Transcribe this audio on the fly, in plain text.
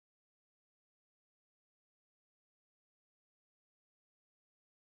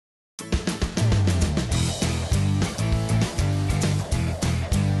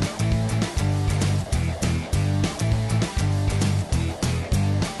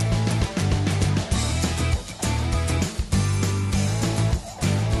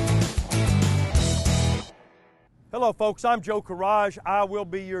Hello folks, I'm Joe Courage. I will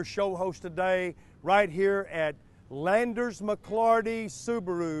be your show host today right here at Landers McLarty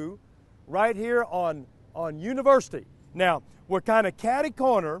Subaru, right here on University. Now, we're kind of catty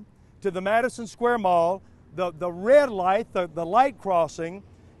corner to the Madison Square Mall. The red light, the light crossing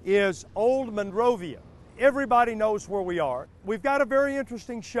is Old Monrovia. Everybody knows where we are. We've got a very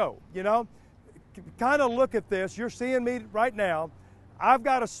interesting show, you know. Kind of look at this. You're seeing me right now. I've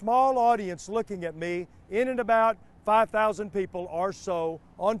got a small audience looking at me, in and about 5,000 people or so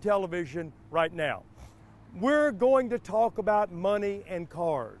on television right now. We're going to talk about money and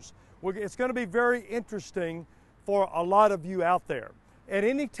cars. It's going to be very interesting for a lot of you out there. At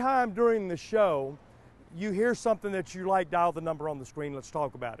any time during the show, you hear something that you like, dial the number on the screen. Let's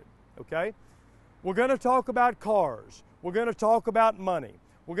talk about it, okay? We're going to talk about cars. We're going to talk about money.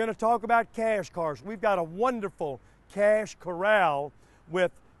 We're going to talk about cash cars. We've got a wonderful cash corral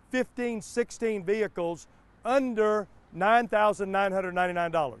with 15, 16 vehicles under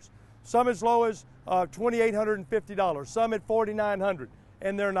 $9,999. Some as low as $2,850, some at $4,900,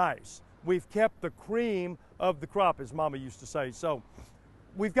 and they're nice. We've kept the cream of the crop, as Mama used to say. So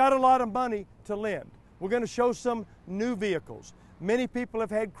we've got a lot of money to lend. We're going to show some new vehicles. Many people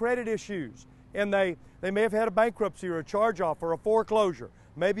have had credit issues, and they may have had a bankruptcy or a charge-off or a foreclosure,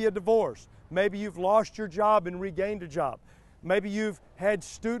 maybe a divorce. Maybe you've lost your job and regained a job. Maybe you've had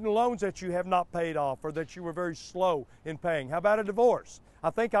student loans that you have not paid off or that you were very slow in paying. How about a divorce? I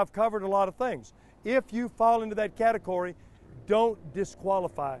think I've covered a lot of things. If you fall into that category, don't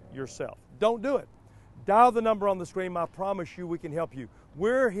disqualify yourself. Don't do it. Dial the number on the screen. I promise you we can help you.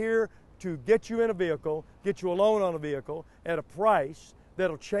 We're here to get you in a vehicle, get you a loan on a vehicle at a price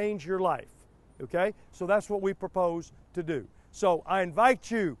that'll change your life. Okay? So that's what we propose to do. So I invite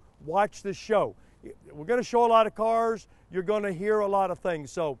you, watch this show. We're going to show a lot of cars. You're going to hear a lot of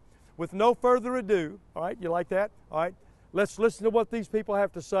things. So with no further ado, all right, you like that? All right, let's listen to what these people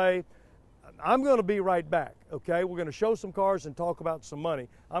have to say. I'm going to be right back, okay? We're going to show some cars and talk about some money.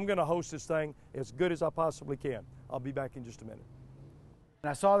 I'm going to host this thing as good as I possibly can. I'll be back in just a minute.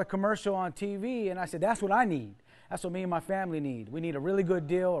 And I saw the commercial on TV, and I said, that's what I need. That's what me and my family need. We need a really good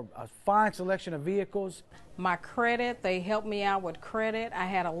deal, a fine selection of vehicles. My credit, they helped me out with credit. I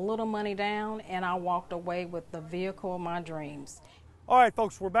had a little money down, and I walked away with the vehicle of my dreams. All right,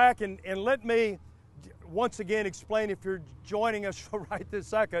 folks, we're back, and let me once again explain, if you're joining us right this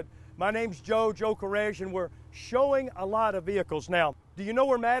second, my name's Joe Courage, and we're showing a lot of vehicles. Now, do you know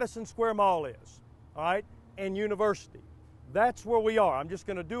where Madison Square Mall is? All right, and University. That's where we are. I'm just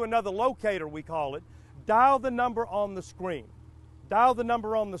going to do another locator, we call it. Dial the number on the screen. Dial the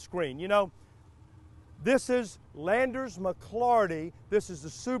number on the screen. You know, this is Landers McLarty. This is the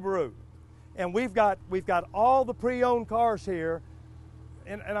Subaru. And we've got all the pre-owned cars here.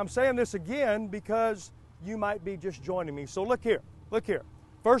 And I'm saying this again because you might be just joining me. So look here. Look here.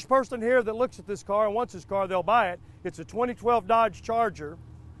 First person here that looks at this car and wants this car, they'll buy it. It's a 2012 Dodge Charger,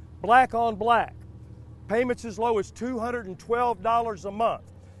 black on black. Payments as low as $212 a month.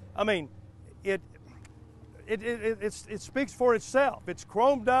 I mean, it speaks for itself. It's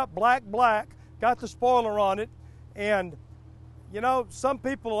chromed up, black, got the spoiler on it, and you know, some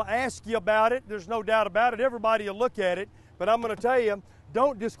people will ask you about it. There's no doubt about it. Everybody will look at it, but I'm going to tell you,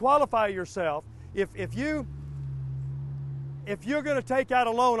 don't disqualify yourself. If you're going to take out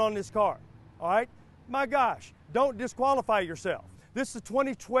a loan on this car, all right, my gosh, don't disqualify yourself. This is a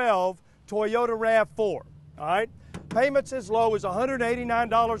 2012 Toyota RAV4, all right? Payments as low as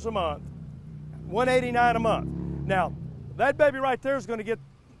 $189 a month. $189 a month. Now, that baby right there is going to get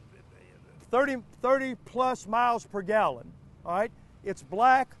 30 plus miles per gallon. All right, it's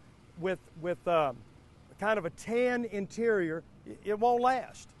black with kind of a tan interior. It won't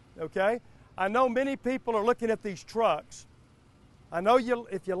last. Okay, I know many people are looking at these trucks. I know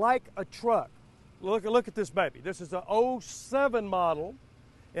if you like a truck, look at this baby. This is an 07 model,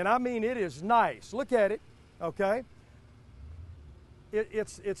 and I mean it is nice. Look at it. Okay,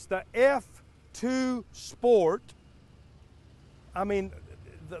 it's the F2 Sport. I mean,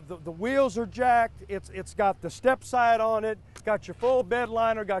 the wheels are jacked. It's got the step side on it. Got your full bed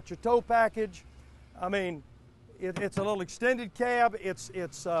liner. Got your tow package. I mean, it's a little extended cab. It's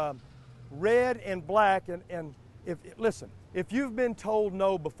red and black. And listen, if you've been told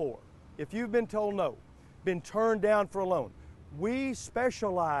no before, if you've been told no, been turned down for a loan, we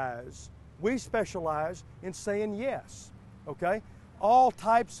specialize in saying yes. Okay, all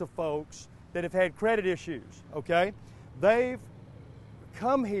types of folks that have had credit issues, okay? They've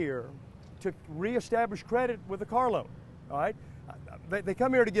come here to reestablish credit with a car loan, all right? They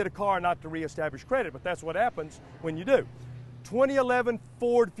come here to get a car, not to reestablish credit, but that's what happens when you do. 2011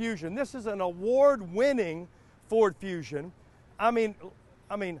 Ford Fusion. This is an award-winning Ford Fusion. I mean,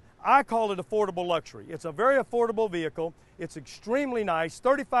 I call it affordable luxury. It's a very affordable vehicle. It's extremely nice,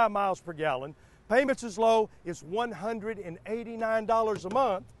 35 miles per gallon. Payments as low as $189 a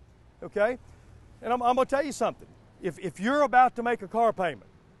month, okay? And I'm going to tell you something. If you're about to make a car payment,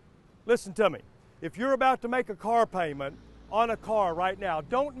 listen to me. If you're about to make a car payment on a car right now,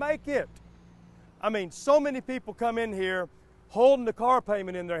 don't make it. I mean, so many people come in here holding the car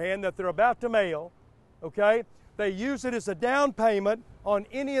payment in their hand that they're about to mail, okay? They use it as a down payment on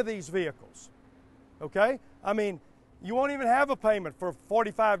any of these vehicles, okay? I mean, you won't even have a payment for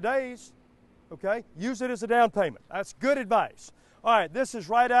 45 days, okay? Use it as a down payment. That's good advice. All right, this is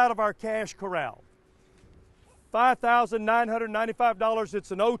right out of our cash corral. $5,995.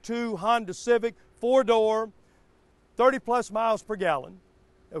 It's an 02 Honda Civic, 4-door, 30-plus miles per gallon,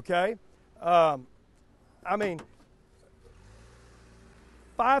 okay? I mean,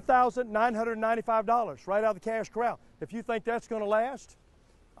 $5,995 right out of the cash corral. If you think that's going to last,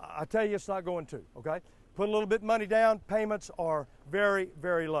 I tell you it's not going to, okay? Put a little bit of money down. Payments are very,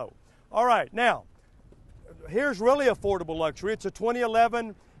 very low. All right, now, here's really affordable luxury. It's a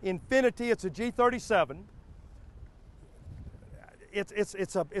 2011 Infiniti. It's a G37.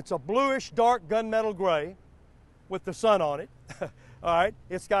 It's a bluish, dark gunmetal gray with the sun on it. All right,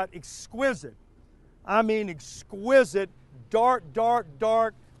 it's got exquisite, I mean exquisite, dark,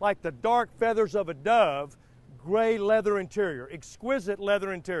 like the dark feathers of a dove, gray leather interior, exquisite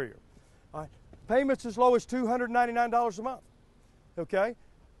leather interior. All right. Payments as low as $299 a month, okay?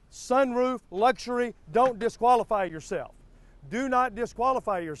 Sunroof, luxury, don't disqualify yourself. Do not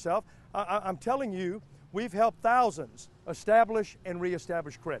disqualify yourself. I'm telling you, we've helped thousands establish and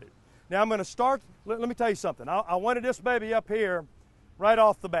reestablish credit. Now I'm going to start, let me tell you something. I wanted this baby up here right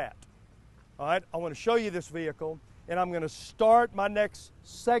off the bat. All right, I want to show you this vehicle, and I'm going to start my next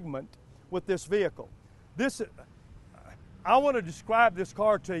segment with this vehicle. I want to describe this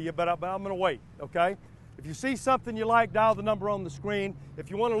car to you, but I'm going to wait, okay? If you see something you like, dial the number on the screen. If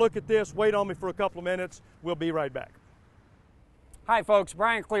you want to look at this, wait on me for a couple of minutes. We'll be right back. Hi folks,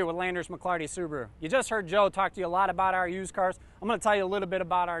 Brian Clear with Landers McLarty Subaru. You just heard Joe talk to you a lot about our used cars. I'm going to tell you a little bit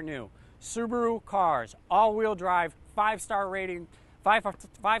about our new Subaru cars, all-wheel drive, 5-star rating,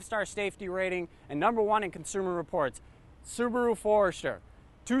 5-star safety rating, and #1 in Consumer Reports. Subaru Forester,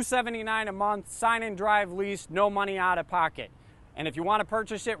 $279 a month, sign and drive lease, no money out of pocket. And if you want to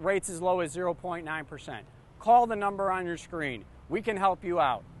purchase it, rates as low as 0.9%. Call the number on your screen. We can help you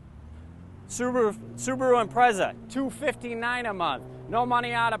out. Subaru Impreza, $259 a month, no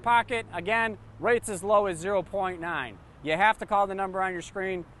money out of pocket. Again, rates as low as 0.9. You have to call the number on your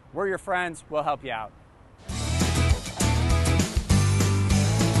screen. We're your friends. We'll help you out.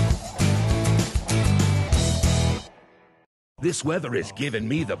 This weather is giving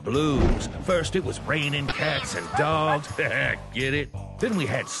me the blues. First it was raining cats and dogs. Get it? Then we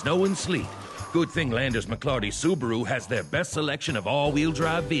had snow and sleet. Good thing Landers McLarty Subaru has their best selection of all-wheel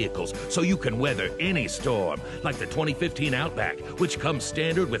drive vehicles so you can weather any storm, like the 2015 Outback, which comes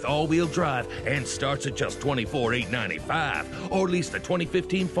standard with all-wheel drive and starts at just $24,895, or lease the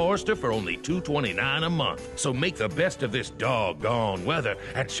 2015 Forester for only $229 a month. So make the best of this doggone weather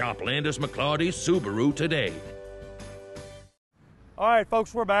and shop Landers McLarty Subaru today. All right,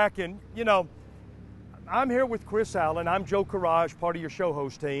 folks, we're back, and you know, I'm here with Chris Allen. I'm Joe Courage, part of your show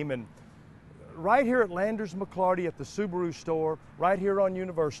host team, and right here at Landers McLarty at the Subaru store, right here on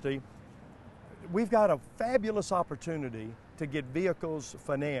University, we've got a fabulous opportunity to get vehicles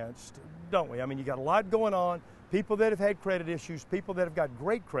financed, don't we? I mean, you got a lot going on, people that have had credit issues, people that have got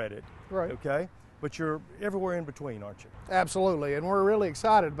great credit, right? Okay, but you're everywhere in between, aren't you? Absolutely, and we're really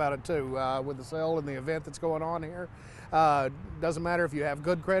excited about it too, with the sale and the event that's going on here. Doesn't matter if you have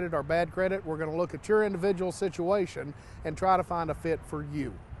good credit or bad credit, we're going to look at your individual situation and try to find a fit for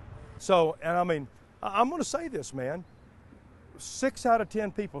you. So, and I mean, I'm going to say this, man. 6 out of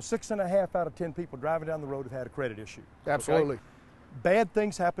 10 people, 6.5 out of 10 people driving down the road have had a credit issue. Absolutely. Okay? Bad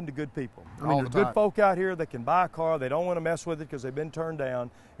things happen to good people. I mean, All there's the time. good folk out here that can buy a car. They don't want to mess with it because they've been turned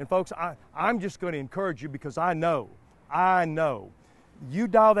down. And folks, I'm just going to encourage you because I know, you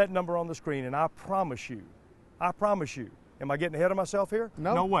dial that number on the screen and I promise you, am I getting ahead of myself here?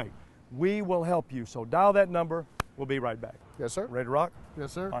 No. No way. We will help you. So dial that number. We'll be right back. Yes, sir. Ready to rock?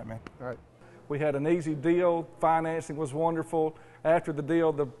 Yes, sir. All right, man. All right. We had an easy deal. Financing was wonderful. After the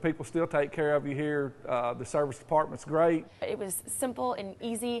deal, the people still take care of you here. The service department's great. It was simple and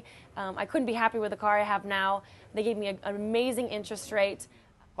easy. I couldn't be happy with the car I have now. They gave me an amazing interest rate.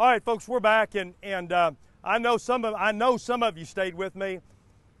 All right, folks, we're back, and I know some of you stayed with me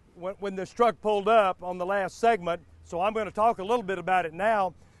when this truck pulled up on the last segment. So I'm going to talk a little bit about it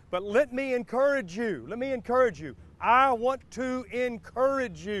now. But let me encourage you. Let me encourage you. I want to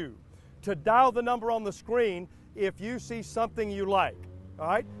encourage you to dial the number on the screen if you see something you like. All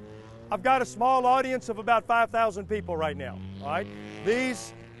right? I've got a small audience of about 5,000 people right now. All right?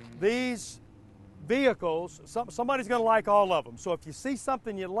 These vehicles, somebody's going to like all of them. So if you see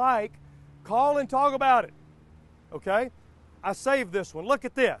something you like, call and talk about it. Okay? I saved this one. Look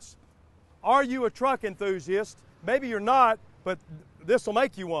at this. Are you a truck enthusiast? Maybe you're not, but this will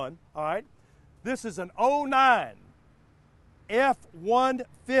make you one. All right? This is an 09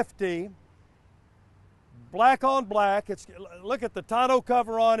 F-150, black on black. Look at the tonneau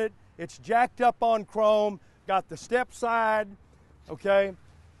cover on it. It's jacked up on chrome. Got the step side. Okay,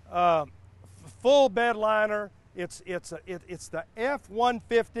 full bed liner. It's the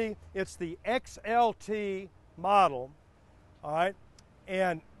F-150. It's the XLT model. All right,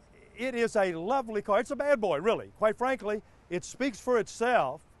 and it is a lovely car. It's a bad boy, really. Quite frankly, it speaks for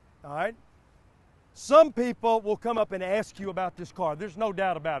itself. All right. Some people will come up and ask you about this car. There's no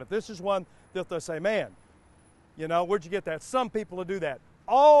doubt about it. This is one that they'll say, man, you know, where'd you get that? Some people will do that.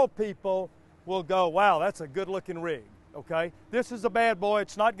 All people will go, wow, that's a good looking rig, okay? This is a bad boy.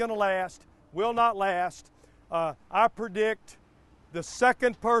 It's not gonna last, will not last. I predict the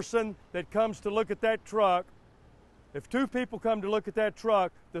second person that comes to look at that truck, if two people come to look at that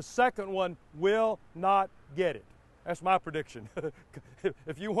truck, the second one will not get it. That's my prediction.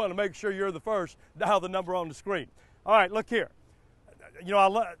 If you want to make sure you're the first, dial the number on the screen. All right, look here. You know, I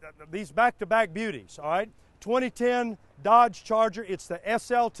love these back-to-back beauties, all right? 2010 Dodge Charger, it's the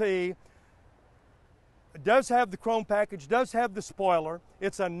SLT. It does have the chrome package, does have the spoiler.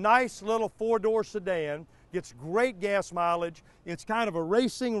 It's a nice little four-door sedan. Gets great gas mileage. It's kind of a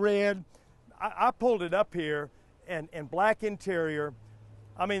racing red. I pulled it up here, and black interior.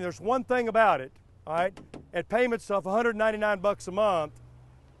 I mean, there's one thing about it. All right, at payments of $199 a month,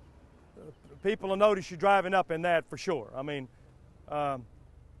 people will notice you driving up in that for sure. I mean, all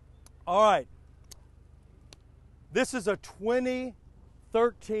right. This is a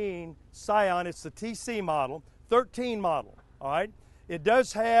 2013 Scion. It's the TC model, 13 model. All right. It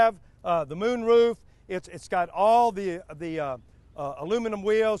does have the moon roof. It's got all the aluminum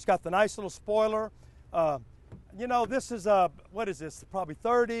wheels. Got the nice little spoiler. You know, this is what is this? Probably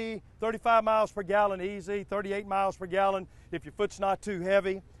 30, 35 miles per gallon easy, 38 miles per gallon if your foot's not too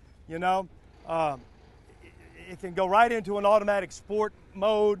heavy. You know, it can go right into an automatic sport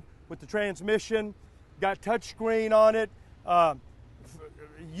mode with the transmission. Got touchscreen on it,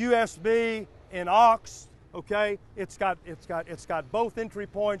 USB and aux. Okay, it's got both entry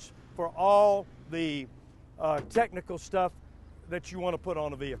points for all the technical stuff that you want to put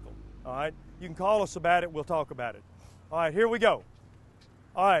on a vehicle. All right. You can call us about it. We'll talk about it. All right, here we go.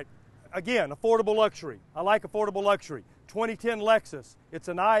 All right, again, affordable luxury. I like affordable luxury. 2010 Lexus. It's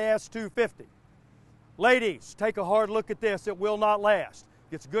an IS250. Ladies, take a hard look at this. It will not last.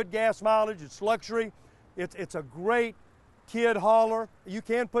 It's good gas mileage. It's luxury. It's a great kid hauler. You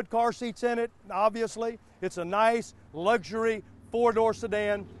can put car seats in it, obviously. It's a nice luxury four-door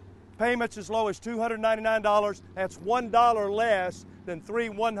sedan. Payments as low as $299. That's $1 less than three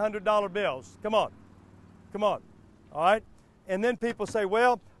 $100 bills. Come on. Come on. All right? And then people say,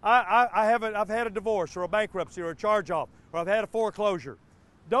 well, I've had a divorce or a bankruptcy or a charge-off or I've had a foreclosure.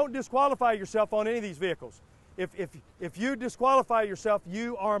 Don't disqualify yourself on any of these vehicles. If you disqualify yourself,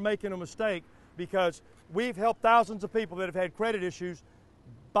 you are making a mistake, because we've helped thousands of people that have had credit issues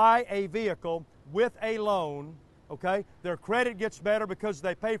buy a vehicle with a loan. Okay? Their credit gets better because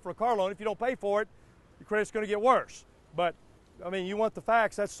they pay for a car loan. If you don't pay for it, your credit's going to get worse. But, I mean, you want the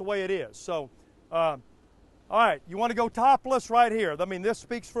facts, that's the way it is. So, all right, you want to go topless right here. I mean, this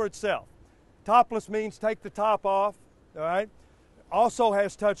speaks for itself. Topless means take the top off, all right? Also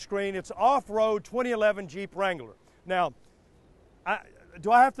has touchscreen. It's off-road 2011 Jeep Wrangler. Now,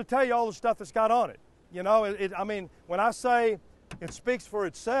 do I have to tell you all the stuff it's got on it? You know, I mean, when I say it speaks for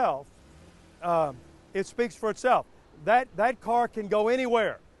itself, it speaks for itself. That car can go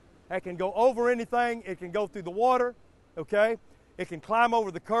anywhere. It can go over anything. It can go through the water, okay? It can climb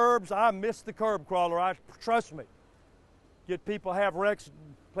over the curbs. I miss the curb crawler. Trust me. Get people have wrecks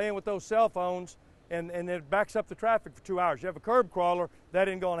playing with those cell phones, and it backs up the traffic for 2 hours. You have a curb crawler, that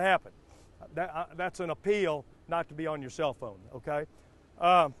ain't going to happen. That's an appeal not to be on your cell phone, okay?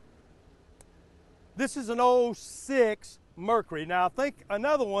 This is an 06 Mercury. Now, I think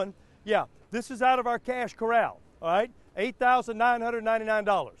another one, yeah, this is out of our cash corral, all right?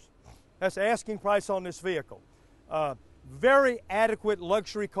 $8,999. That's the asking price on this vehicle. Very adequate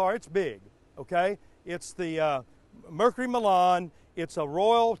luxury car. It's big, okay? It's the Mercury Milan. It's a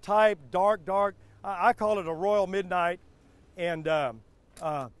royal type, dark. I call it a royal midnight. And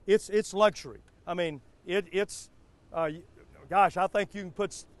it's luxury. I mean, gosh, I think you can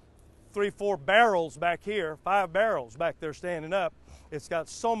put 3-4 barrels back here, 5 barrels back there standing up. It's got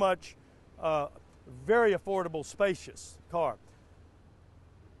so much very affordable, spacious car.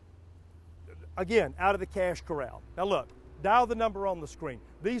 Again, out of the cash corral. Now look, dial the number on the screen.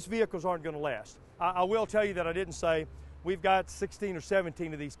 These vehicles aren't going to last. I will tell you that I didn't say we've got 16 or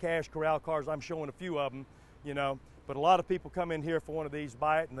 17 of these cash corral cars. I'm showing a few of them, you know, but a lot of people come in here for one of these,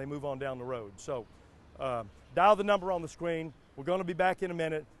 buy it, and they move on down the road. So dial the number on the screen. We're going to be back in a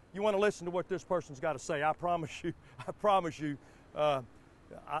minute. You want to listen to what this person's got to say. I promise you, well,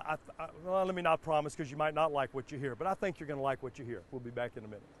 let me not promise, because you might not like what you hear, but I think you're going to like what you hear. We'll be back in a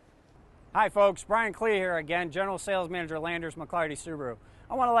minute. Hi folks, Brian Clee here again, General Sales Manager, Landers McLarty Subaru.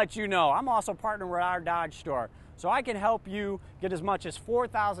 I want to let you know I'm also partnered with our Dodge store, so I can help you get as much as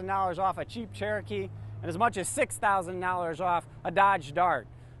 $4,000 off a cheap Cherokee and as much as $6,000 off a Dodge Dart.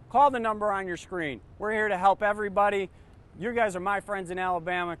 Call the number on your screen. We're here to help everybody. You guys are my friends in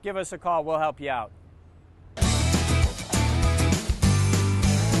Alabama. Give us a call, we'll help you out.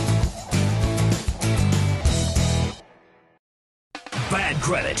 Bad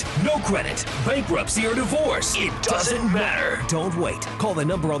credit, no credit, bankruptcy or divorce. It doesn't matter. Don't wait. Call the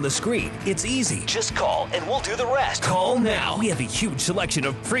number on the screen. It's easy. Just call and we'll do the rest. Call now. We have a huge selection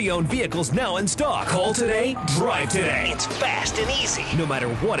of pre-owned vehicles now in stock. Call today, drive today. It's fast and easy. No matter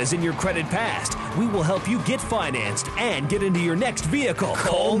what is in your credit past, we will help you get financed and get into your next vehicle.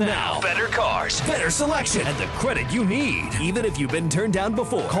 Call now. Better cars, better selection, and the credit you need. Even if you've been turned down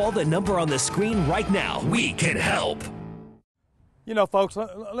before, call the number on the screen right now. We can help. You know, folks,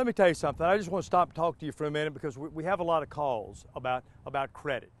 let me tell you something. I just want to stop and talk to you for a minute, because we have a lot of calls about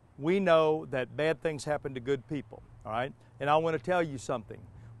credit. We know that bad things happen to good people, all right? And I want to tell you something.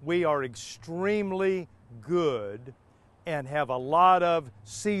 We are extremely good and have a lot of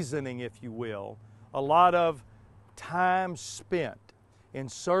seasoning, if you will, a lot of time spent in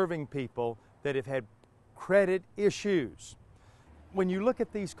serving people that have had credit issues. When you look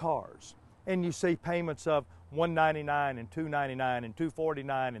at these cars and you see payments of $199 and $299 and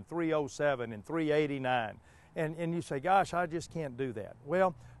 $249 and $307 and $389, and you say, gosh, I just can't do that.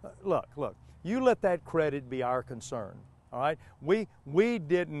 Well, look, you let that credit be our concern, all right? We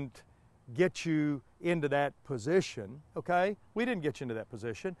didn't get you into that position, okay? We didn't get you into that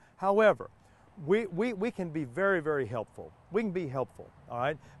position. However, we can be very, very helpful. We can be helpful, all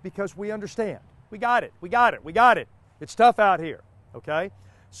right? Because we understand. We got it. It's tough out here, okay?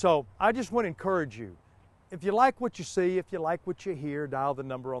 So I just want to encourage you. If you like what you see, if you like what you hear, dial the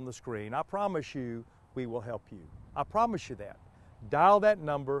number on the screen. I promise you we will help you. I promise you that. Dial that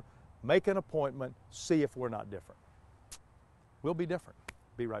number, make an appointment, see if we're not different. We'll be different.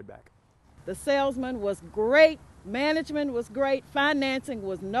 Be right back. The salesman was great, management was great, financing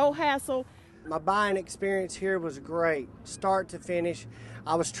was no hassle. My buying experience here was great, start to finish.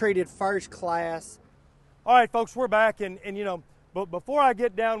 I was treated first class. All right, folks, we're back, and you know, but before I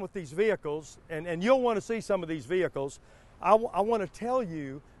get down with these vehicles, and you'll want to see some of these vehicles, I want to tell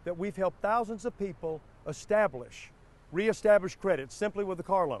you that we've helped thousands of people reestablish credit simply with a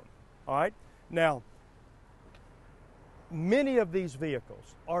car loan, all right? Now, many of these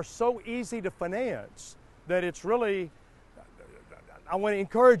vehicles are so easy to finance that it's really, I want to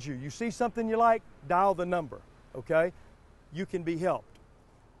encourage you. You see something you like, dial the number, okay? You can be helped.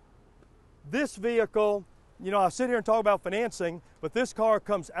 This vehicle, you know, I sit here and talk about financing, but this car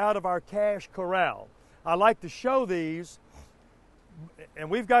comes out of our cash corral. I like to show these,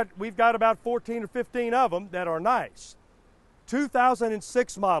 and we've got about 14 or 15 of them that are nice.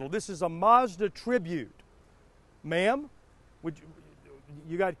 2006 model. This is a Mazda Tribute. Ma'am,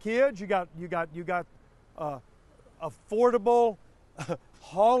 you got kids? You got affordable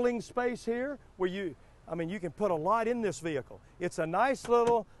hauling space here where you can put a lot in this vehicle. It's a nice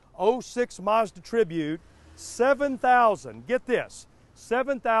little 06 Mazda Tribute. Get this,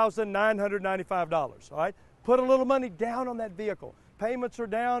 $7,995, all right? Put a little money down on that vehicle. Payments are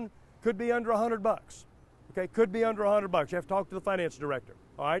down, could be under $100, okay? Could be under $100. You have to talk to the finance director,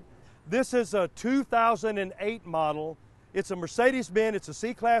 all right? This is a 2008 model. It's a Mercedes-Benz, it's a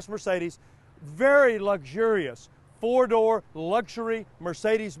C-Class Mercedes, very luxurious, four-door luxury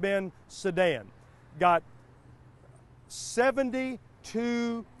Mercedes-Benz sedan. Got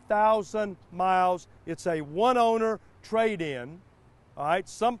 72,000 miles. It's a one-owner trade-in, all right?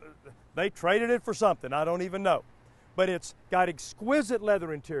 They traded it for something, I don't even know. But it's got exquisite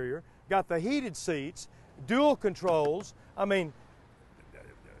leather interior, got the heated seats, dual controls. I mean,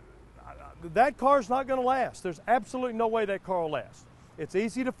 that car's not going to last. There's absolutely no way that car will last. It's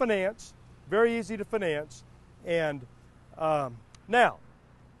easy to finance, very easy to finance. And now,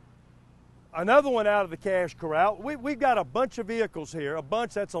 Another one out of the cash corral. We've got a bunch of vehicles here. A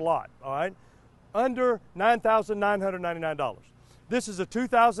bunch, that's a lot, all right? Under $9,999. This is a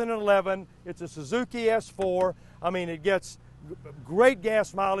 2011. It's a Suzuki S4. I mean, it gets great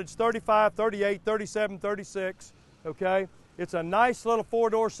gas mileage, 35, 38, 37, 36, okay? It's a nice little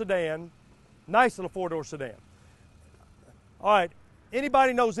four-door sedan. Nice little four-door sedan. All right,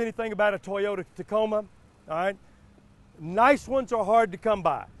 anybody knows anything about a Toyota Tacoma? All right, nice ones are hard to come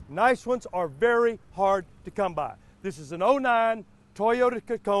by. Nice ones are very hard to come by. This is an 09 Toyota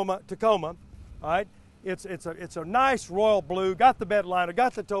Tacoma. All right, it's a nice royal blue. Got the bed liner,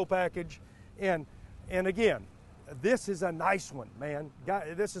 got the tow package, and again, this is a nice one, man.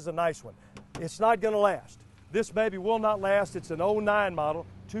 This is a nice one. It's not going to last. This baby will not last. It's an 09 model,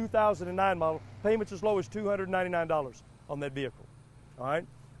 2009 model. Payments as low as $299 on that vehicle. All right,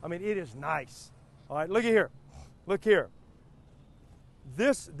 I mean, it is nice. All right, look at here. Look here.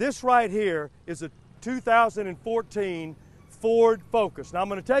 This right here is a 2014 Ford Focus. Now, I'm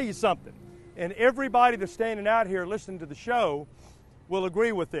going to tell you something, and everybody that's standing out here listening to the show will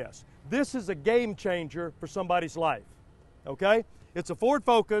agree with this. This is a game changer for somebody's life, okay? It's a Ford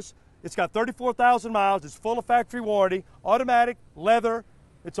Focus. It's got 34,000 miles. It's full of factory warranty, automatic, leather.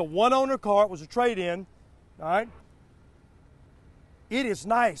 It's a one-owner car. It was a trade-in, all right? It is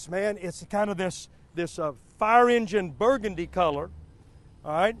nice, man. It's kind of this fire engine burgundy color,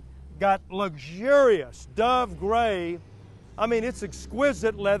 all right? Got luxurious dove gray. I mean, it's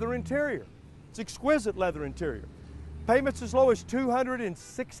exquisite leather interior. It's exquisite leather interior. Payments as low as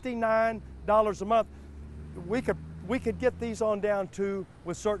 $269 a month. We could get these on down to,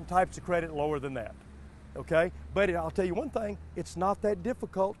 with certain types of credit, lower than that, okay? But I'll tell you one thing, it's not that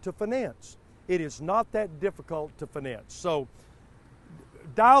difficult to finance. It is not that difficult to finance. So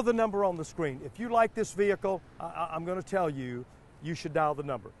dial the number on the screen. If you like this vehicle, I'm going to tell you, you should dial the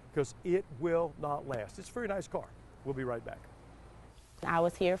number because it will not last. It's a very nice car. We'll be right back. I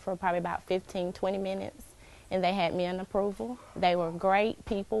was here for probably about 15, 20 minutes, and they had me in approval. They were great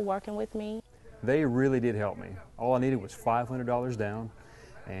people working with me. They really did help me. All I needed was $500 down,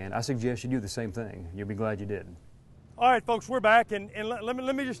 and I suggest you do the same thing. You'll be glad you did. All right, folks, we're back, and let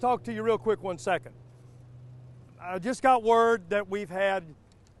me just talk to you real quick 1 second. I just got word that we've had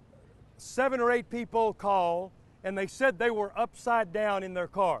 7 or 8 people call, and they said they were upside down in their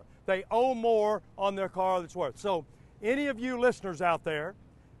car. They owe more on their car than it's worth. So any of you listeners out there,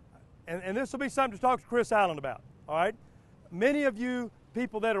 and this will be something to talk to Chris Allen about, all right? Many of you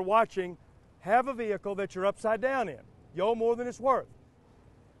people that are watching have a vehicle that you're upside down in. You owe more than it's worth.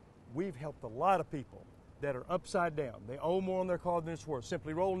 We've helped a lot of people that are upside down. They owe more on their car than it's worth.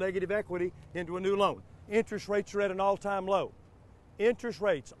 Simply roll negative equity into a new loan. Interest rates are at an all-time low. Interest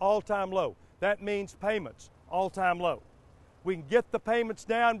rates, all-time low. That means payments, all-time low. We can get the payments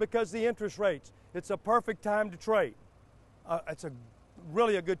down because the interest rates. It's a perfect time to trade. It's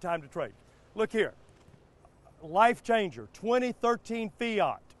really a good time to trade. Look here. Life Changer, 2013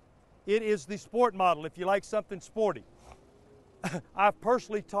 Fiat. It is the sport model if you like something sporty. I've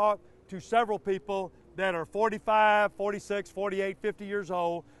personally talked to several people that are 45, 46, 48, 50 years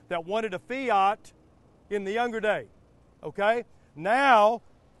old that wanted a Fiat in the younger day, okay? Now,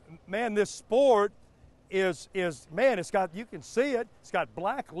 man, this sport is man, it's got, you can see it, it's got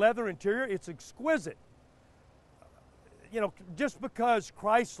black leather interior, it's exquisite. You know, just because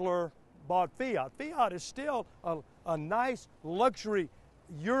Chrysler bought Fiat, Fiat is still a nice luxury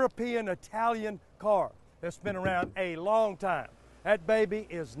European Italian car that's been around a long time. That baby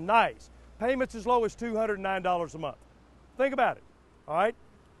is nice. Payments as low as $209 a month. Think about it, all right?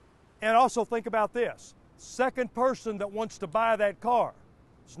 And also think about this. Second person that wants to buy that car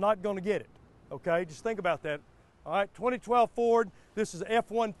is not going to get it, okay? Just think about that. All right, 2012 Ford. This is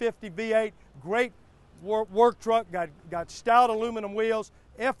F-150 V8. Great work truck. Got stout aluminum wheels.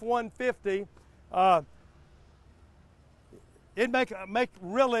 F-150. It'd make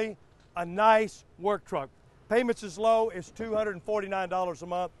really a nice work truck. Payments as low as $249 a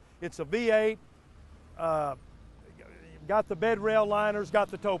month. It's a V8. Got the bed rail liners. Got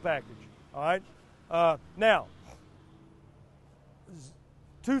the tow package. All right. Now,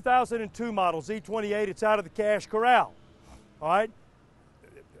 2002 model Z28. It's out of the cash corral. All right.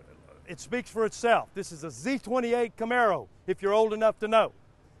 It speaks for itself. This is a Z28 Camaro, if you're old enough to know.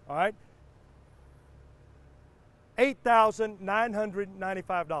 All right.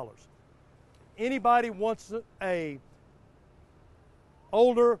 $8,995. Anybody wants a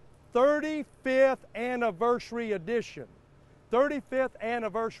older 35th anniversary edition, 35th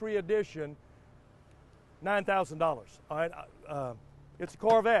anniversary edition, $9,000. All right, it's a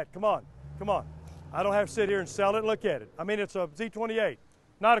Corvette. Come on, come on. I don't have to sit here and sell it. Look at it. I mean, it's a Z28,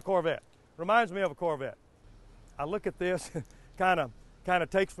 not a Corvette, reminds me of a Corvette. I look at this, kind of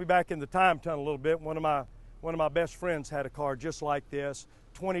takes me back in the time tunnel a little bit. One of my best friends had a car just like this,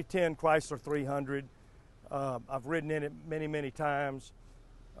 2010 Chrysler 300. I've ridden in it many times.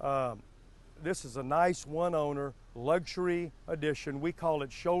 This is a nice one-owner luxury edition. We call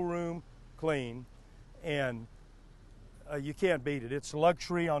it showroom clean, and you can't beat it. It's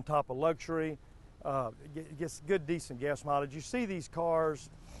luxury on top of luxury. It gets good, decent gas mileage. You see these cars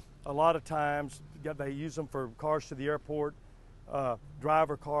a lot of times. They use them for cars to the airport,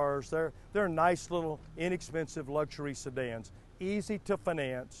 driver cars. They're nice little inexpensive luxury sedans, easy to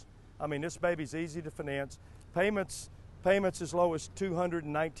finance. I mean, this baby's easy to finance. Payments as low as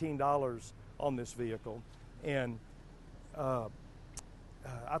 $219 on this vehicle, and I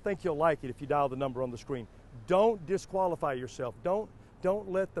think you'll like it if you dial the number on the screen. Don't disqualify yourself. Don't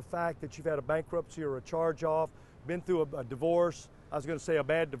let the fact that you've had a bankruptcy or a charge off, been through a divorce. I was going to say a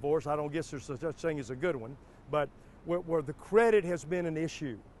bad divorce. I don't guess there's such thing as a good one, but where the credit has been an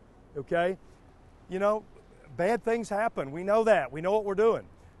issue. Okay, you know, bad things happen. We know that. We know what we're doing.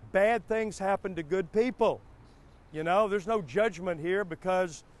 Bad things happen to good people. You know, there's no judgment here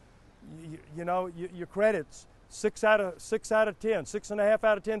because you know your credits. 6 out of 10, 6.5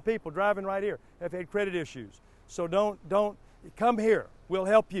 out of 10 people driving right here have had credit issues. So don't come here. We'll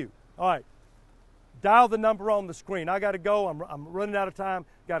help you. All right. Dial the number on the screen. I got to go. I'm running out of time.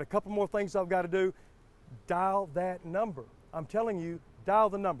 Got a couple more things I've got to do. Dial that number. I'm telling you, dial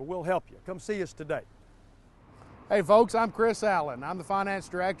the number. We'll help you. Come see us today. Hey folks, I'm Chris Allen. I'm the finance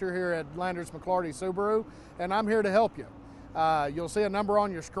director here at Landers McLarty Subaru, and I'm here to help you. You'll see a number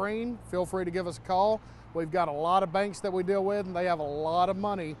on your screen. Feel free to give us a call. We've got a lot of banks that we deal with, and they have a lot of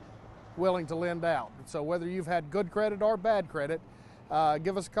money willing to lend out. So whether you've had good credit or bad credit,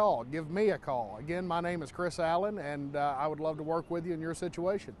 give us a call. Give me a call. Again, my name is Chris Allen, and I would love to work with you in your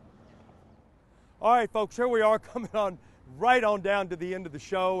situation. All right, folks, here we are coming on right on down to the end of the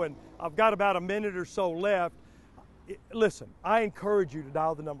show, and I've got about a minute or so left. Listen, I encourage you to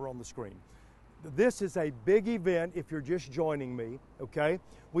dial the number on the screen. This is a big event if you're just joining me, okay?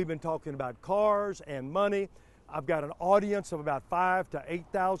 We've been talking about cars and money. I've got an audience of about 5,000 to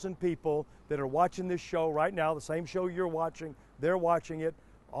 8,000 people that are watching this show right now, the same show you're watching. They're watching it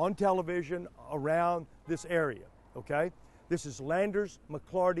on television around this area, okay? This is Landers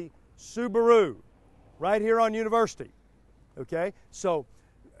McLarty Subaru right here on University, okay? So,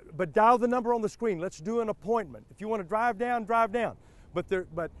 but dial the number on the screen. Let's do an appointment. If you want to drive down, drive down.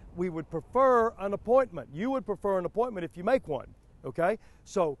 But we would prefer an appointment. You would prefer an appointment if you make one, okay?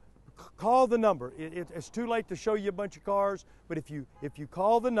 So call the number. It's too late to show you a bunch of cars, but if you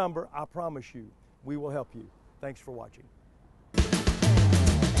call the number, I promise you, we will help you. Thanks for watching.